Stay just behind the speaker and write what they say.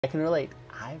I can relate.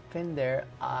 I've been there.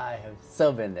 I have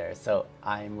so been there. So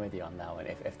I'm with you on that one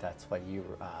if that's what you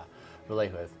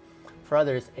relate with. For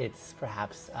others, it's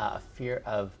perhaps a fear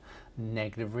of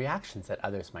negative reactions that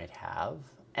others might have,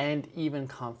 and even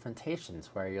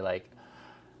confrontations where you're like,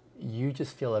 you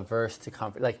just feel averse to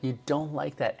like you don't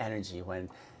like that energy when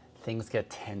things get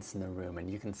tense in the room and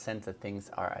you can sense that things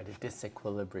are at a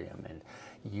disequilibrium and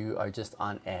you are just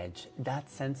on edge. That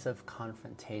sense of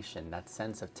confrontation, that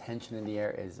sense of tension in the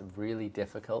air is really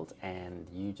difficult, and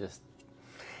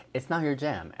it's not your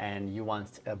jam and you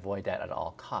want to avoid that at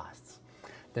all costs.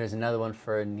 There's another one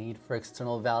for a need for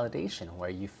external validation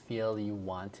where you feel you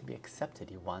want to be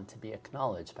accepted, you want to be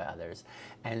acknowledged by others.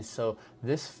 And so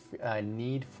this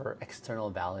need for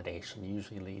external validation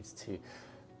usually leads to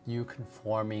you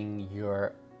conforming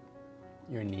your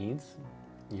needs,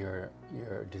 your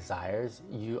desires.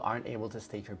 You aren't able to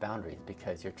state your boundaries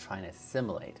because you're trying to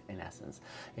assimilate, in essence,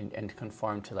 and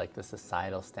conform to like the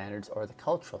societal standards or the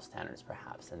cultural standards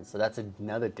perhaps. And so that's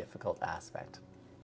another difficult aspect.